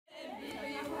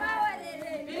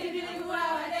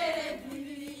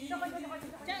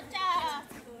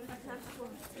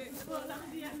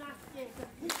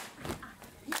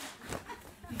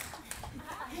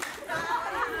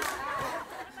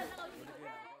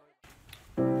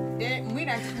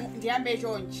mwina ndiyambe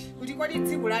chonchi kuti kodi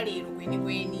tsiku la lero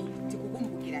kwenikweni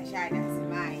tikukumbukira chani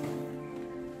azimayi.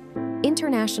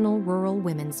 International Rural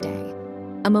Women's Day,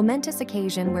 a momentous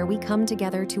occasion where we come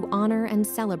together to honor and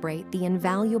celebrate the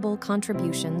invaluable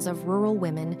contributions of rural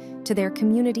women to their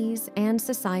communities and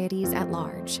societies at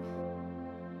large.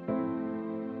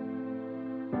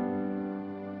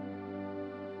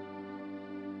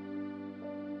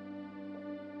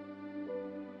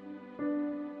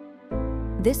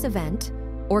 This event,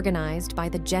 organized by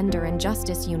the Gender and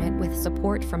Justice Unit with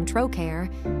support from Trocaire,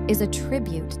 is a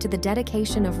tribute to the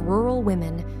dedication of rural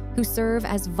women who serve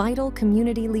as vital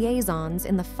community liaisons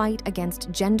in the fight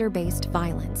against gender-based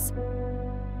violence.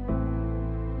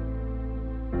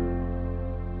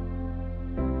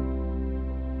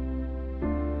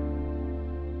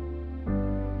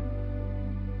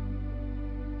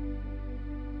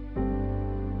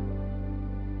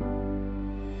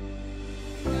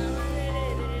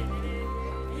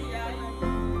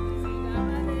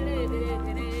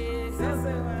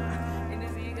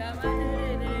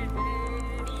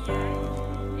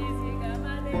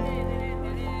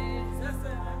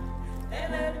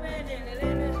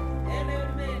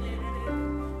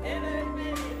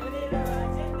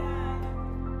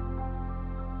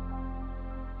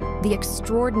 The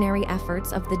extraordinary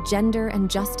efforts of the Gender and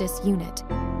Justice Unit,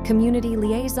 community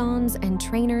liaisons, and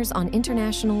trainers on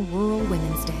International Rural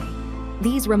Women's Day.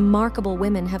 These remarkable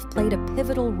women have played a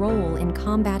pivotal role in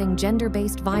combating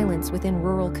gender-based violence within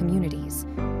rural communities.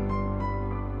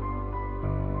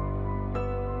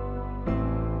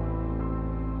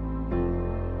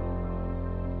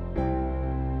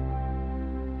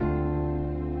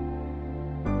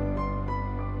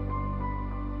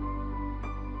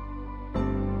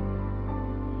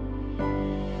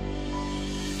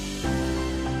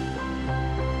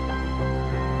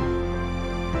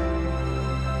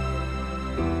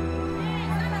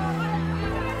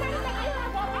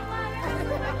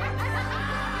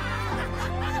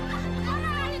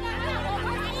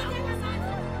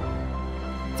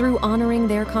 Through honoring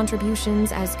their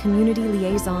contributions as community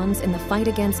liaisons in the fight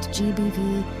against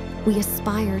GBV, we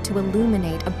aspire to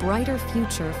illuminate a brighter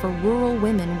future for rural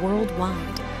women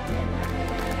worldwide.